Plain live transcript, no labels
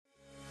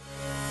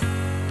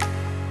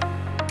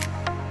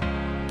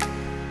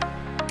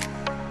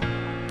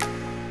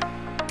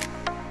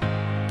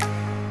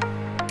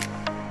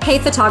Hey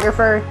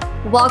photographer,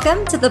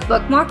 welcome to the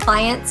Book More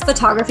Clients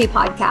Photography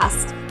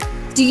Podcast.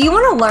 Do you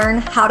want to learn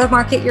how to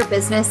market your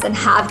business and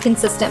have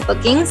consistent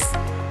bookings?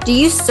 Do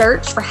you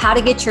search for how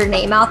to get your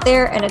name out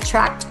there and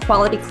attract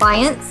quality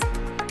clients?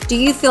 Do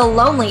you feel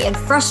lonely and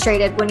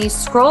frustrated when you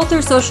scroll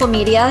through social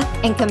media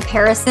and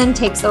comparison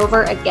takes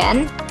over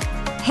again?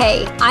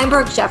 Hey, I'm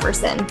Brooke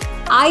Jefferson.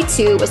 I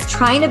too was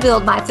trying to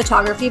build my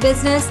photography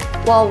business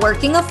while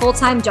working a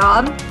full-time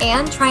job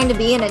and trying to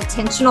be an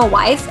intentional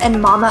wife and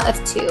mama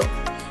of two.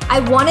 I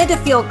wanted to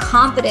feel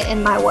confident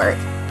in my work,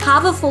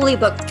 have a fully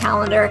booked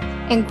calendar,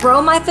 and grow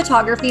my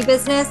photography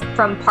business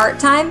from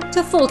part-time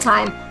to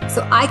full-time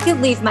so I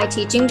could leave my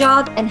teaching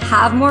job and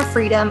have more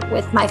freedom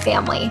with my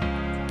family.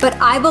 But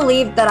I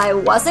believed that I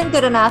wasn't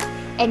good enough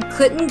and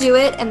couldn't do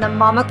it in the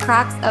mama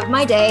cracks of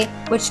my day,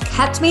 which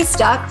kept me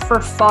stuck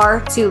for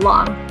far too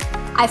long.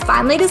 I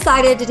finally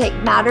decided to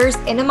take matters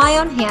into my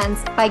own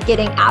hands by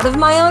getting out of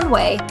my own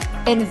way,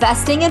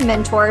 investing in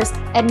mentors,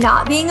 and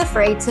not being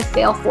afraid to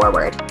fail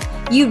forward.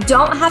 You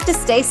don't have to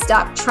stay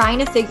stuck trying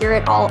to figure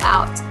it all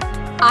out.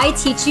 I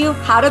teach you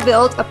how to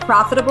build a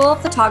profitable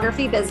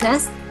photography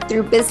business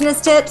through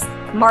business tips,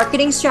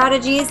 marketing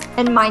strategies,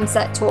 and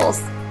mindset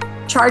tools.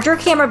 Charge your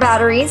camera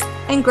batteries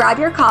and grab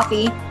your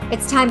coffee.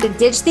 It's time to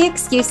ditch the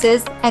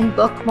excuses and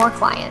book more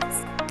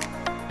clients.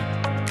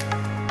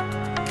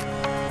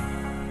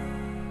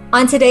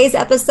 On today's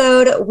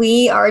episode,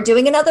 we are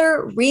doing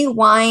another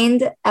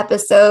rewind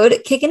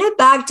episode, kicking it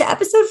back to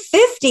episode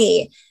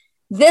 50.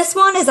 This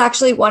one is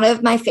actually one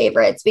of my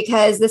favorites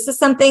because this is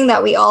something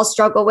that we all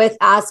struggle with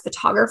as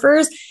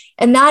photographers,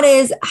 and that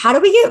is, how do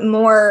we get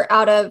more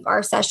out of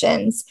our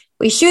sessions?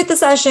 We shoot the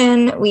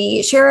session,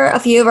 we share a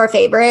few of our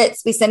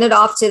favorites, we send it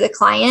off to the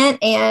client,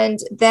 and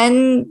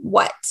then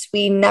what?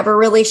 We never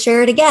really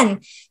share it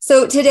again.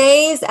 So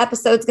today's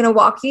episode is going to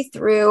walk you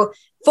through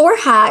 4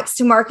 hacks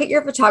to market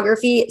your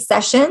photography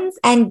sessions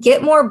and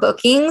get more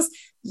bookings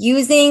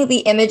using the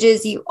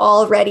images you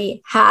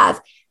already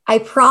have. I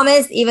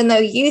promise, even though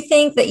you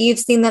think that you've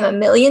seen them a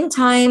million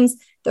times,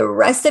 the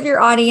rest of your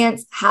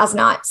audience has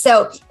not.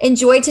 So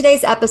enjoy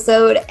today's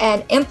episode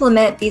and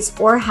implement these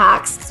 4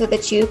 hacks so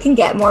that you can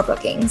get more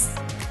bookings.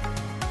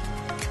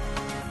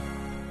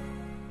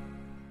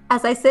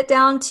 As I sit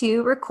down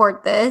to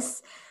record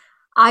this,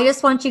 I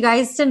just want you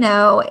guys to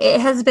know it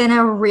has been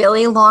a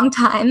really long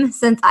time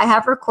since I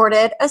have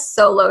recorded a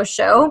solo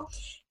show,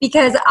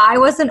 because I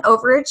was an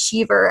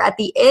overachiever at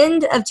the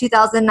end of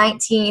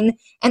 2019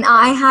 and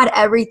I had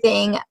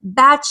everything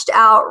batched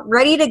out,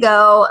 ready to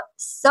go,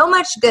 so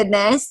much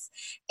goodness.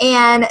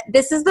 And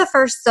this is the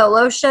first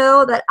solo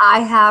show that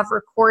I have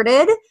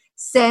recorded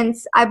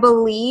since, I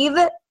believe,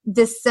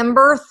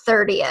 December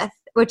 30th,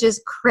 which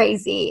is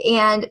crazy.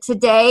 And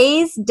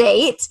today's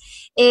date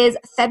is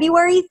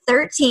February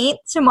 13th.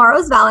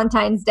 Tomorrow's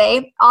Valentine's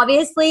Day.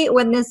 Obviously,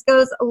 when this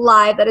goes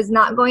live, that is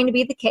not going to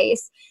be the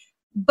case.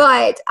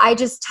 But I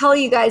just tell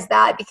you guys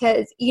that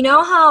because you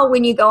know how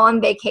when you go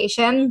on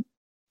vacation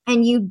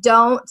and you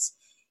don't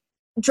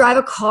drive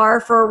a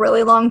car for a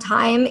really long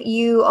time,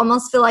 you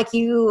almost feel like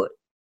you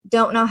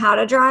don't know how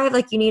to drive,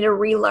 like you need to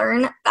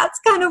relearn.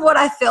 That's kind of what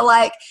I feel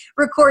like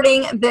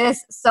recording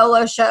this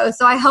solo show.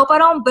 So I hope I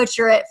don't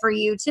butcher it for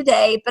you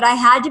today, but I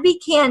had to be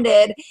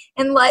candid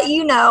and let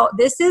you know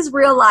this is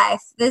real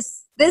life.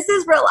 This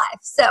is real life.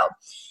 So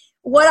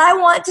what I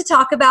want to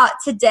talk about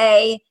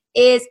today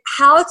is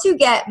how to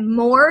get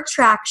more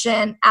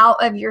traction out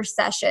of your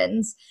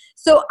sessions.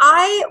 So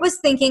I was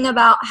thinking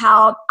about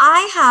how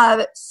I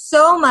have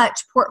so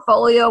much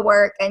portfolio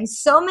work and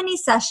so many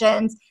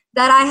sessions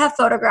that I have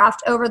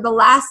photographed over the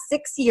last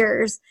 6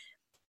 years.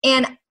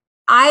 And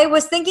I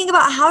was thinking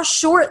about how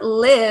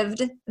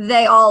short-lived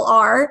they all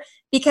are,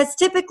 because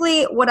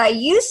typically what I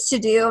used to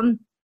do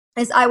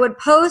is I would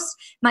post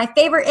my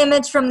favorite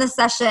image from the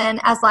session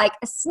as like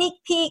a sneak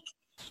peek.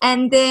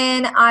 And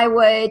then I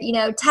would,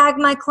 tag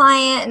my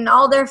client and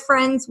all their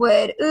friends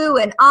would ooh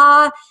and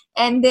ah.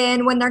 And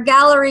then when their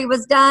gallery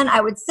was done,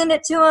 I would send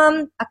it to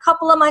them. A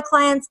couple of my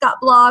clients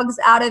got blogs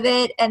out of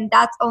it. And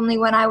that's only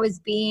when I was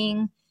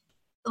being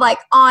like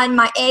on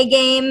my A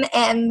game.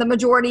 And the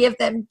majority of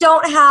them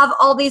don't have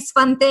all these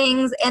fun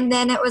things. And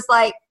then it was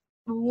like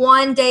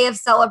one day of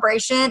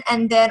celebration.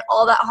 And then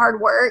all that hard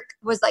work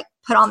was like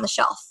put on the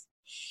shelf.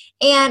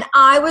 And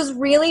I was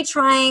really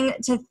trying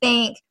to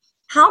think,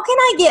 how can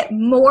I get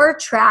more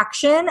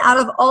traction out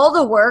of all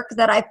the work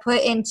that I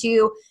put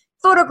into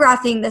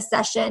photographing the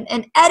session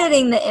and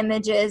editing the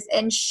images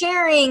and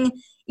sharing,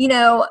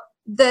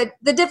 the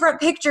different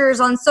pictures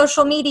on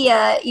social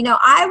media?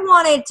 I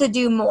wanted to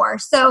do more.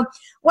 So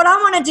what I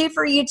want to do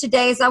for you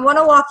today is I want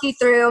to walk you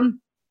through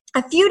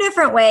a few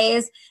different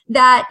ways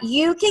that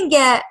you can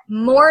get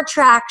more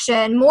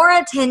traction, more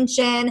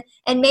attention,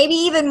 and maybe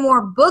even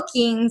more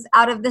bookings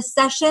out of the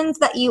sessions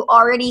that you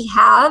already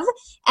have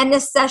and the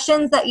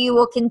sessions that you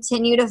will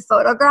continue to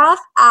photograph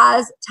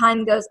as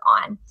time goes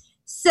on.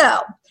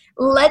 So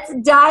let's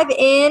dive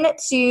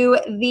into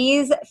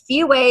these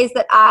few ways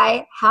that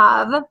I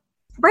have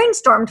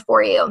brainstormed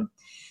for you.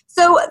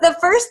 So the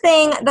first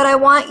thing that I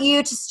want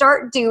you to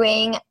start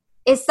doing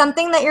is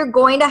something that you're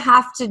going to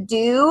have to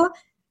do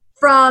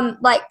from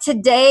like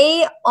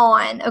today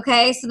on,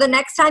 okay? So the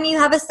next time you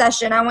have a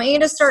session, I want you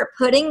to start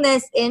putting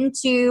this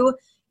into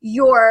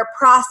your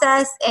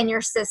process and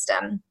your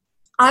system.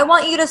 I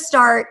want you to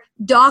start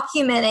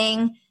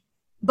documenting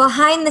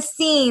behind the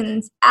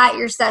scenes at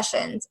your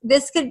sessions.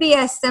 This could be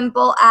as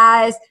simple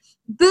as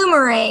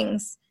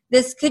boomerangs.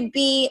 This could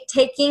be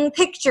taking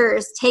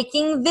pictures,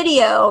 taking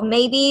video.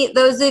 Maybe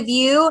those of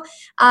you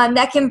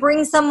that can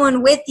bring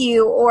someone with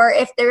you, or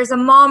if there's a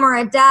mom or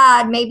a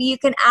dad, maybe you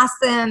can ask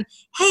them,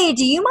 hey,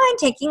 do you mind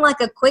taking like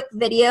a quick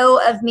video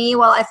of me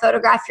while I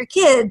photograph your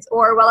kids,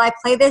 or while I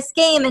play this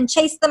game and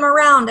chase them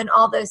around and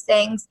all those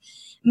things?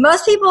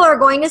 Most people are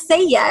going to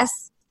say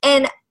yes,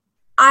 and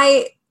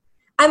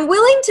I'm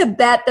willing to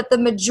bet that the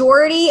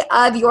majority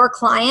of your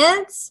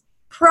clients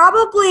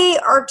probably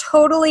are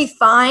totally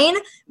fine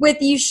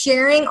with you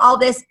sharing all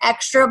this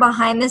extra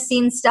behind the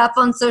scenes stuff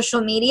on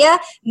social media,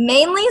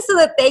 mainly so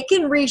that they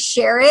can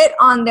reshare it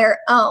on their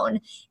own.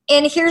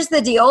 And here's the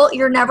deal.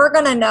 You're never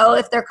going to know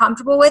if they're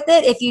comfortable with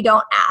it if you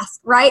don't ask,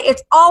 right?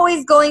 It's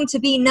always going to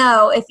be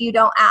no if you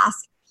don't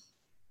ask.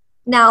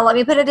 Now, let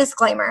me put a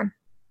disclaimer.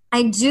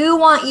 I do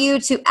want you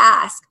to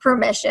ask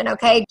permission,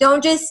 okay?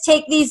 Don't just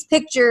take these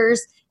pictures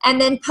and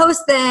then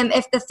post them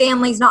if the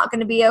family's not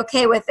going to be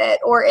okay with it,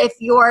 or if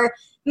your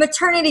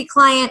maternity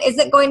client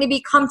isn't going to be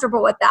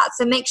comfortable with that.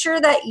 So make sure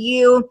that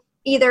you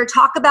either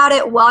talk about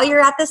it while you're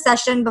at the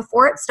session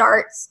before it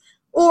starts,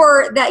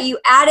 or that you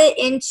add it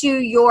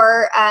into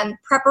your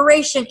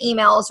preparation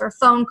emails or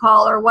phone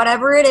call or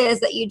whatever it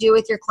is that you do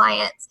with your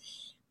clients.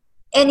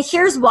 And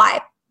here's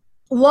why.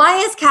 Why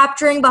is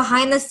capturing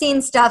behind the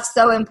scenes stuff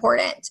so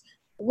important?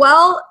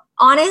 Well,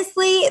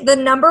 honestly, the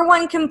number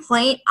one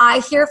complaint I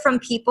hear from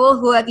people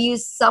who have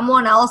used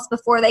someone else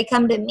before they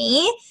come to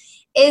me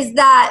is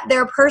that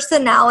their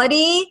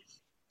personality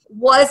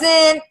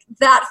wasn't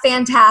that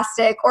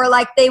fantastic, or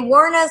like they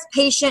weren't as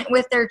patient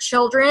with their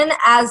children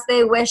as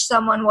they wish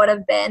someone would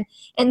have been.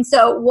 And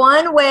so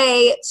one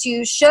way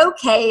to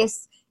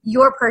showcase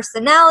your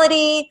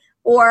personality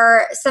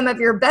or some of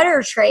your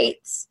better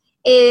traits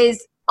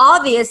is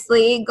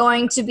obviously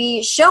going to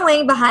be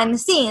showing behind the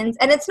scenes.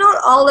 And it's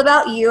not all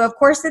about you. Of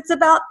course, it's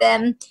about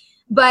them.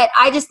 But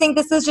I just think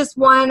this is just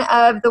one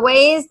of the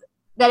ways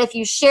that if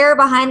you share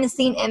behind the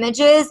scene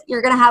images,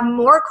 you're going to have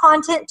more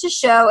content to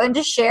show and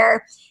to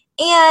share.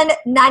 And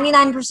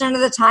 99% of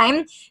the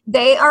time,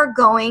 they are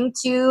going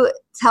to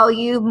tell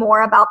you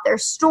more about their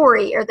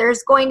story, or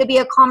there's going to be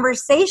a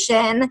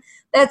conversation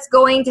that's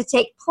going to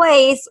take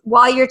place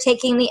while you're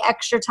taking the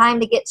extra time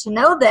to get to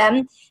know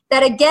them,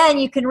 that again,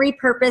 you can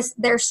repurpose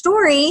their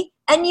story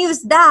and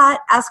use that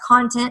as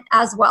content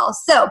as well.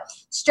 So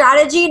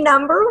strategy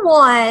number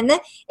one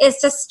is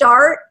to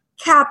start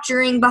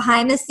capturing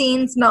behind the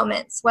scenes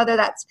moments, whether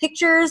that's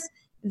pictures,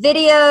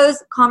 videos,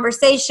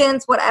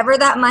 conversations, whatever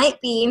that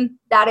might be.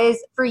 That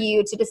is for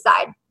you to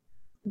decide.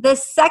 The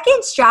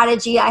second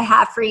strategy I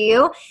have for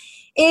you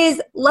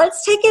is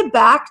let's take it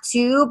back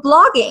to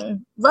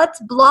blogging. Let's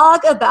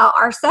blog about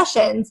our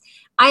sessions.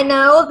 I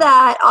know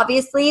that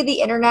obviously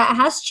the internet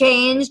has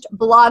changed.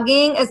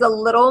 Blogging is a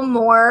little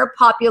more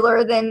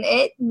popular than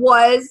it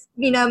was,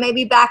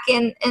 maybe back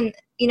in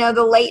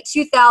the late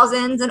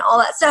 2000s and all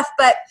that stuff.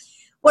 But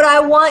what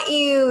I want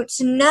you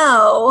to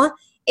know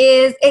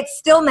is it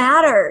still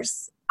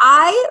matters.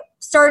 I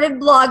started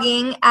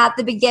blogging at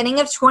the beginning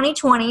of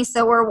 2020,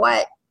 so we're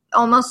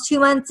almost 2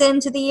 months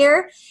into the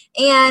year,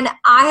 and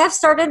I have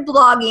started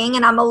blogging,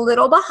 and I'm a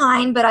little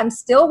behind, but I'm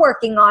still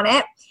working on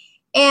it.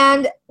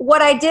 And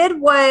what I did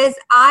was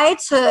I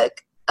took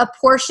a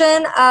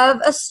portion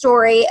of a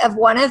story of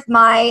one of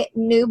my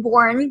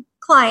newborn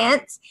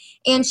clients,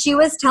 and she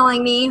was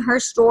telling me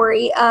her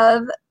story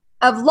of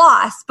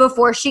loss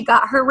before she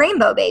got her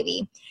rainbow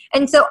baby.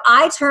 And so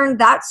I turned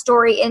that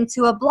story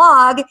into a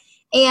blog,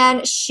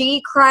 and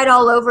she cried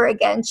all over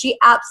again. She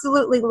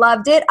absolutely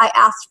loved it. I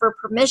asked for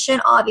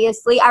permission,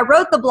 obviously. I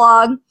wrote the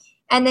blog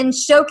and then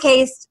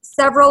showcased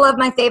several of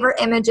my favorite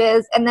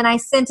images, and then I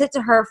sent it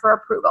to her for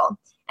approval.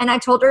 And I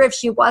told her if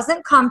she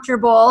wasn't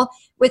comfortable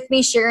with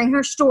me sharing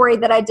her story,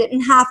 that I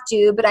didn't have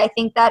to, but I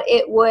think that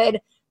it would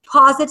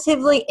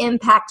positively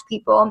impact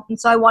people. And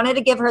so I wanted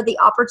to give her the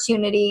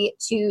opportunity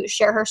to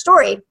share her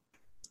story.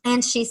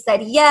 And she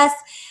said yes,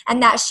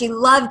 and that she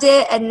loved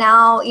it. And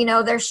now,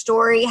 their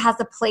story has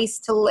a place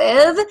to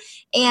live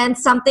and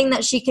something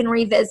that she can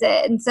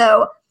revisit. And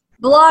so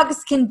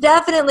blogs can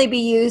definitely be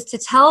used to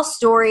tell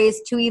stories,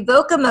 to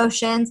evoke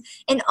emotions,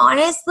 and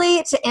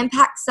honestly, to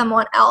impact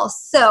someone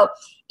else. So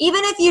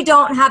even if you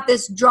don't have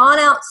this drawn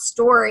out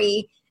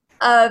story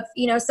of,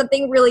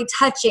 something really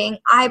touching,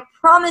 I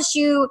promise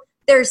you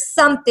there's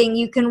something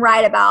you can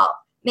write about.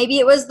 Maybe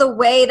it was the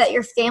way that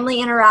your family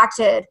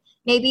interacted.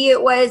 Maybe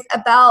it was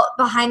about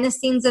behind the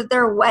scenes of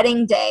their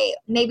wedding day.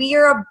 Maybe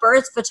you're a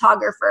birth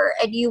photographer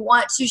and you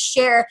want to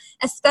share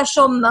a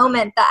special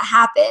moment that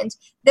happened.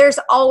 There's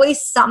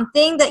always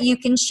something that you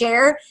can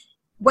share,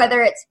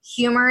 whether it's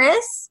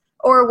humorous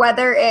or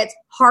whether it's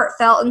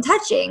heartfelt and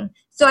touching.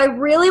 So I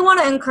really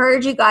want to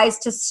encourage you guys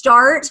to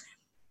start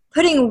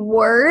putting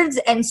words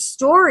and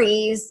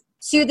stories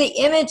to the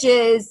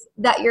images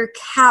that you're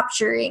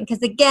capturing.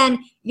 Because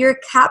again, you're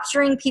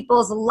capturing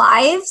people's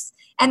lives,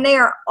 and they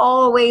are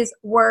always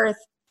worth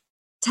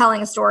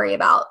telling a story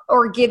about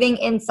or giving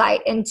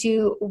insight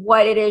into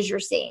what it is you're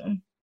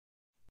seeing.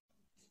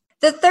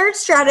 The third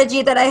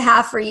strategy that I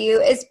have for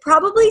you is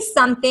probably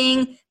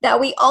something that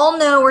we all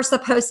know we're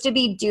supposed to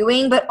be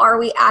doing, but are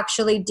we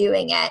actually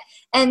doing it?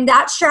 And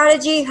that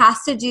strategy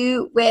has to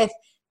do with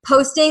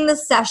posting the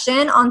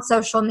session on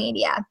social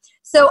media.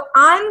 So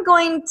I'm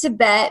going to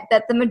bet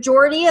that the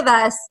majority of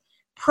us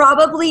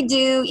probably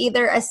do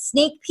either a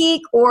sneak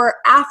peek, or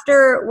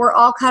after we're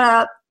all caught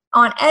up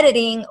on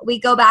editing, we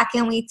go back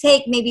and we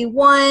take maybe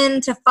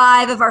 1 to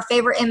 5 of our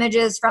favorite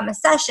images from a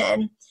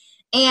session,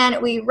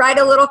 and we write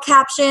a little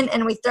caption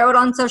and we throw it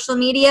on social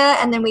media,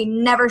 and then we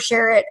never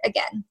share it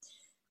again.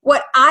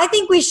 What I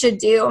think we should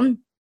do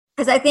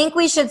is I think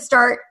we should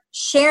start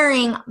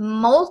sharing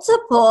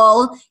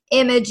multiple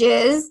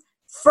images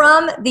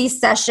from these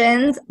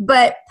sessions,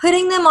 but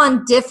putting them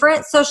on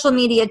different social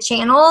media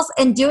channels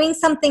and doing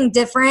something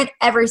different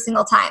every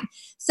single time.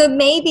 So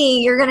maybe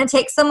you're going to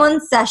take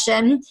someone's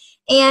session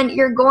and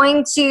you're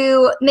going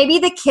to, maybe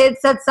the kid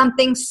said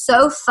something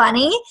so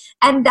funny,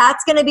 and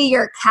that's going to be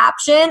your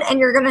caption, and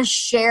you're going to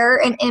share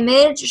an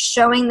image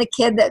showing the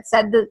kid that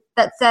said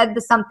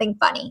the something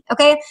funny.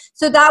 Okay,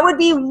 so that would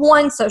be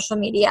one social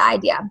media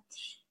idea.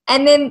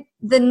 And then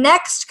the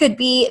next could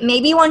be,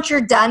 maybe once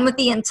you're done with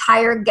the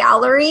entire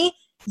gallery,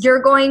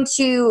 you're going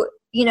to,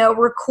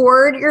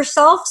 record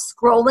yourself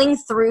scrolling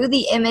through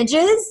the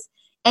images,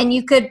 and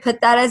you could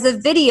put that as a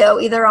video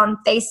either on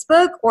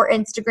Facebook or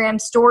Instagram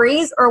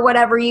stories or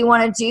whatever you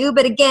want to do.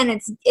 But again,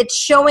 it's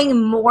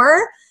showing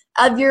more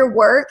of your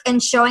work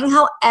and showing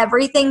how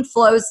everything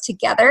flows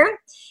together.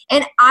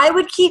 And I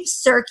would keep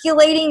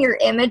circulating your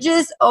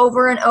images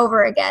over and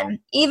over again.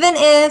 Even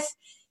if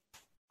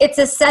it's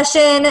a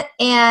session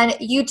and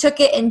you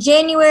took it in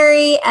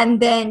January and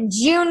then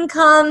June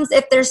comes,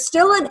 if there's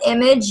still an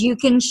image you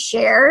can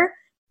share,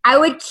 I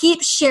would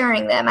keep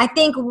sharing them. I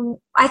think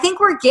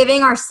we're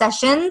giving our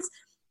sessions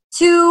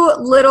too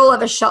little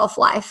of a shelf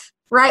life,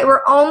 right?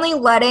 We're only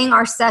letting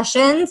our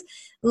sessions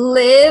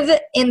live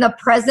in the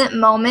present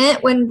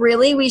moment when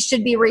really we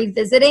should be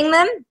revisiting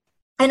them.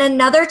 And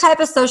another type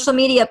of social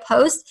media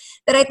post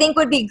that I think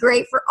would be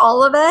great for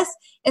all of us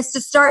is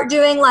to start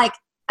doing like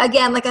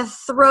a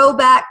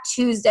throwback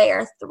Tuesday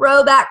or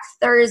throwback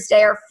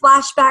Thursday or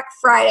flashback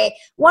Friday.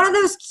 One of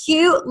those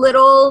cute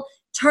little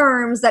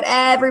terms that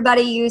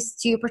everybody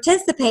used to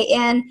participate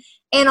in,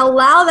 and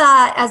allow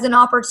that as an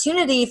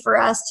opportunity for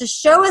us to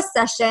show a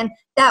session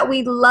that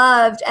we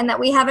loved and that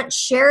we haven't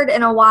shared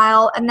in a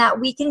while, and that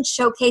we can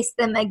showcase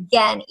them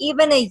again,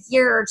 even a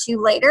year or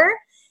two later,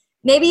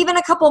 maybe even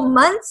a couple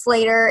months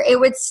later. It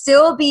would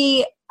still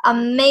be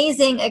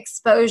amazing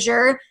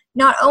exposure,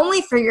 not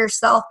only for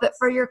yourself, but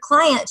for your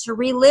client to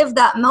relive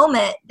that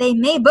moment. They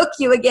may book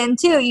you again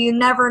too. You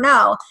never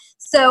know.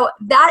 So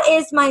that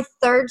is my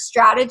third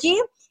strategy,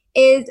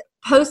 is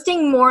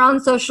posting more on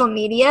social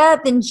media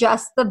than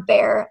just the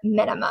bare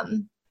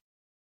minimum.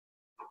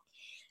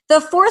 The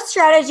fourth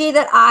strategy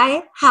that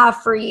I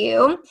have for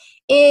you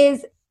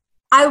is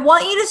I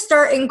want you to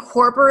start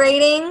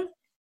incorporating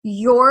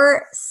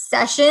your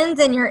sessions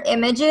and your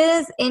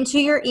images into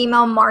your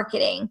email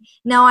marketing.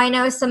 Now, I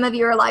know some of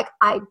you are like,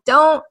 I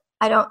don't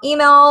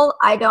email,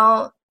 I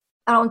don't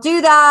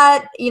do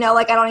that,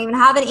 I don't even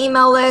have an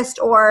email list,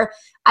 or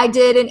I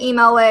did an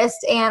email list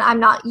and I'm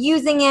not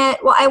using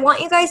it. Well, I want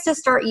you guys to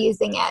start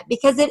using it,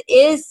 because it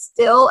is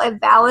still a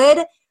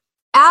valid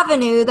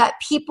avenue that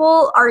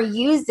people are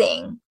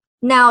using.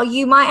 Now,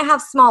 you might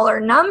have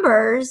smaller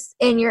numbers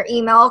in your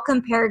email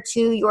compared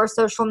to your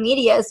social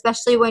media,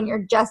 especially when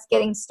you're just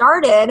getting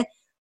started,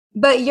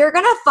 but you're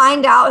going to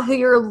find out who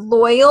your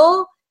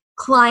loyal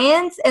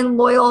clients and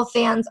loyal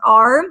fans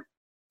are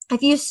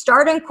if you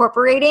start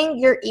incorporating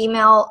your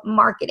email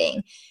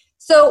marketing.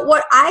 So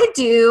what I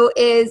do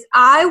is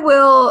I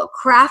will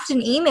craft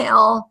an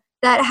email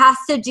that has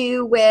to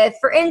do with,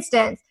 for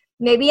instance,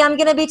 maybe I'm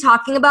going to be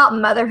talking about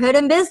motherhood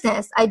and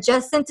business. I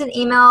just sent an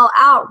email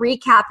out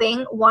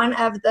recapping one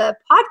of the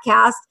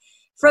podcasts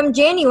from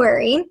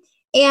January,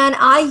 and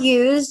I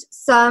used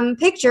some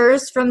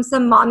pictures from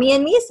some Mommy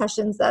and Me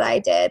sessions that I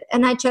did,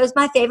 and I chose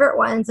my favorite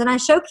ones and I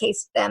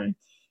showcased them.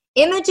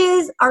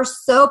 Images are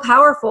so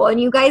powerful, and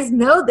you guys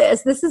know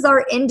this. This is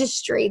our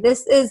industry.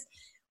 This is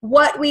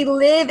what we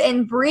live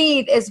and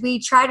breathe, as we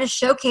try to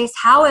showcase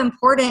how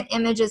important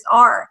images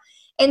are.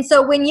 And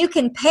so when you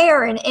can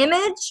pair an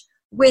image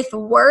with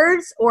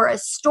words or a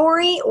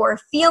story or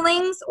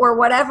feelings or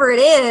whatever it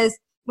is,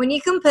 when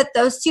you can put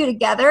those two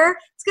together,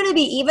 it's going to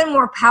be even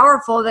more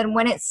powerful than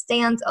when it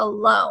stands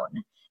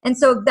alone. And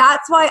so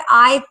that's why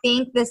I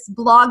think this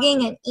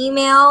blogging and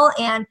email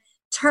and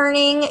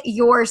turning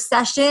your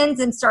sessions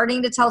and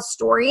starting to tell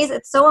stories,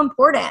 it's so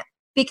important,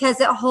 because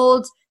it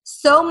holds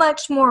so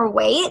much more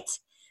weight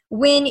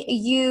when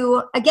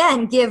you,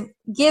 again,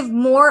 give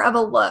more of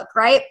a look,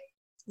 right?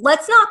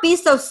 Let's not be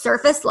so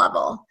surface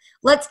level.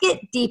 Let's get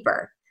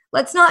deeper.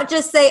 Let's not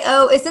just say,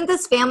 oh, isn't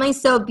this family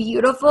so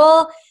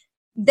beautiful?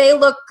 They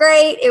look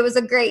great. It was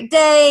a great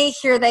day.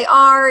 Here they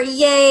are.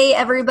 Yay,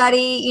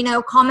 everybody,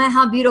 comment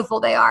how beautiful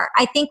they are.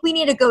 I think we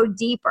need to go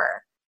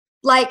deeper.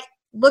 Like,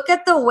 look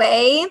at the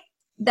way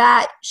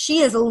that she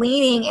is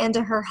leaning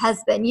into her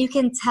husband. You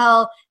can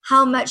tell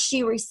how much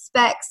she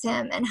respects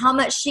him and how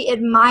much she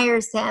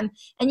admires him.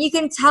 And you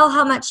can tell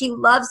how much he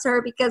loves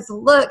her because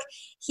look,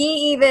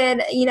 he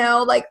even,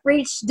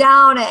 reached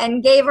down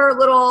and gave her a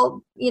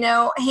little,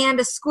 hand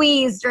to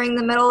squeeze during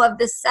the middle of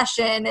this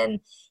session. And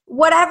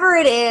whatever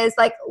it is,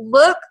 like,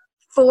 look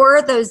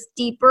for those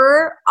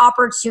deeper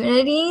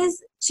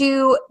opportunities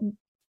to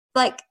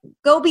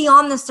go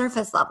beyond the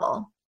surface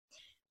level.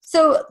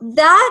 So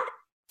that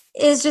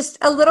is just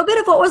a little bit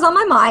of what was on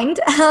my mind.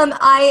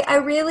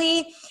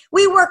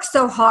 We work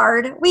so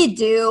hard. We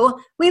do.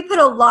 We put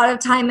a lot of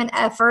time and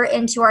effort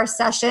into our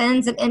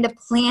sessions and into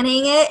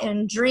planning it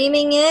and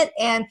dreaming it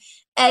and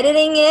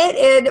editing it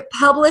and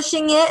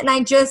publishing it. And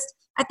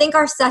I think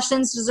our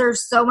sessions deserve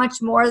so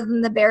much more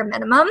than the bare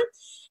minimum.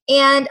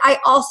 And I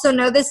also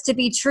know this to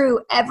be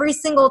true. Every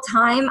single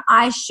time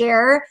I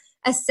share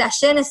a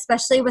session,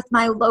 especially with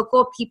my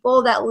local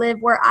people that live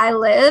where I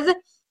live,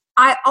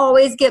 I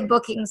always get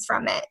bookings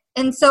from it.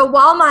 And so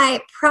while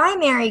my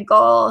primary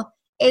goal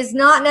is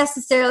not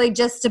necessarily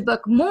just to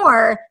book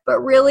more, but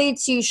really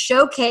to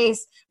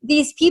showcase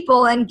these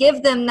people and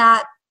give them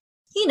that,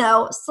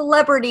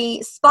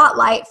 celebrity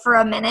spotlight for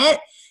a minute,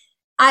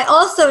 I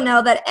also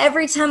know that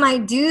every time I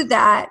do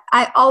that,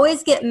 I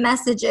always get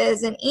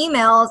messages and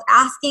emails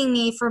asking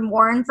me for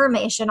more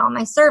information on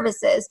my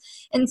services.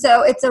 And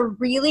so it's a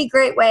really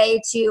great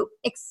way to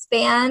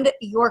expand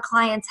your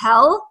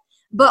clientele,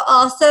 but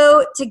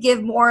also to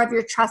give more of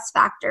your trust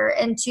factor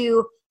and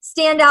to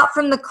stand out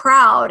from the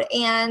crowd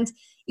and,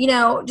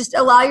 just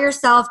allow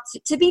yourself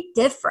to be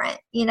different,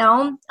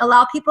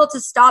 allow people to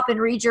stop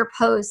and read your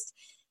post.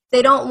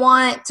 They don't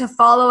want to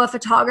follow a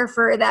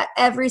photographer that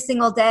every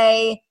single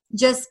day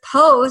just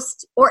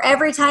post, or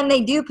every time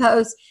they do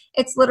post,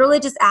 it's literally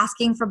just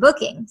asking for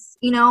bookings.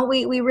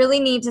 We really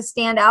need to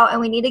stand out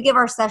and we need to give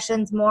our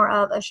sessions more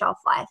of a shelf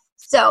life.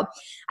 So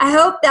I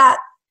hope that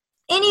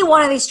any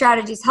one of these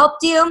strategies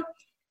helped you.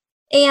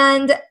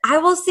 And I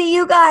will see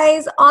you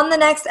guys on the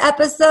next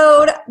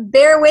episode.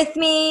 Bear with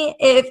me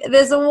if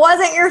this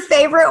wasn't your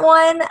favorite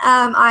one.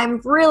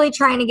 I'm really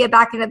trying to get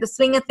back into the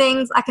swing of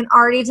things. I can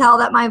already tell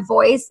that my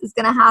voice is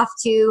going to have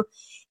to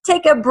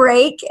take a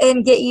break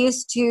and get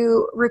used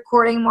to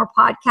recording more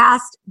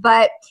podcasts.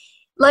 But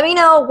let me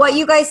know what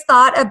you guys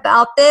thought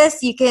about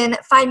this. You can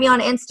find me on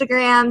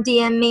Instagram,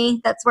 DM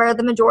me. That's where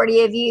the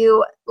majority of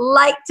you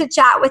like to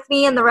chat with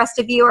me, and the rest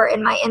of you are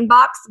in my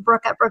inbox,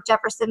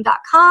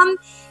 brooke@brookejefferson.com.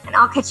 And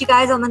I'll catch you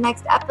guys on the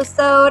next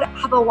episode.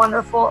 Have a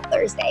wonderful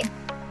Thursday.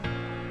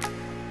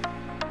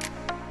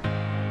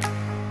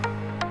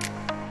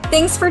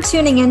 Thanks for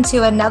tuning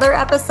into another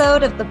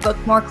episode of the Book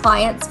More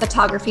Clients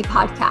Photography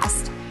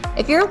Podcast.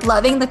 If you're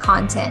loving the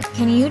content,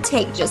 can you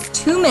take just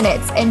 2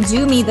 minutes and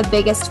do me the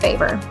biggest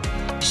favor?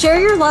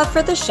 Share your love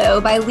for the show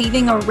by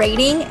leaving a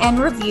rating and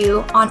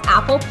review on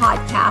Apple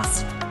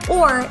Podcasts,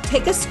 or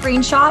take a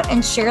screenshot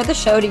and share the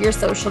show to your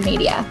social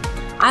media.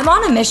 I'm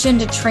on a mission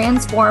to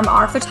transform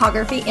our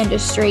photography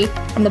industry,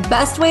 and the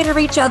best way to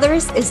reach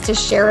others is to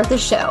share the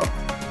show.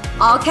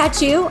 I'll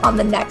catch you on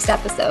the next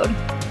episode.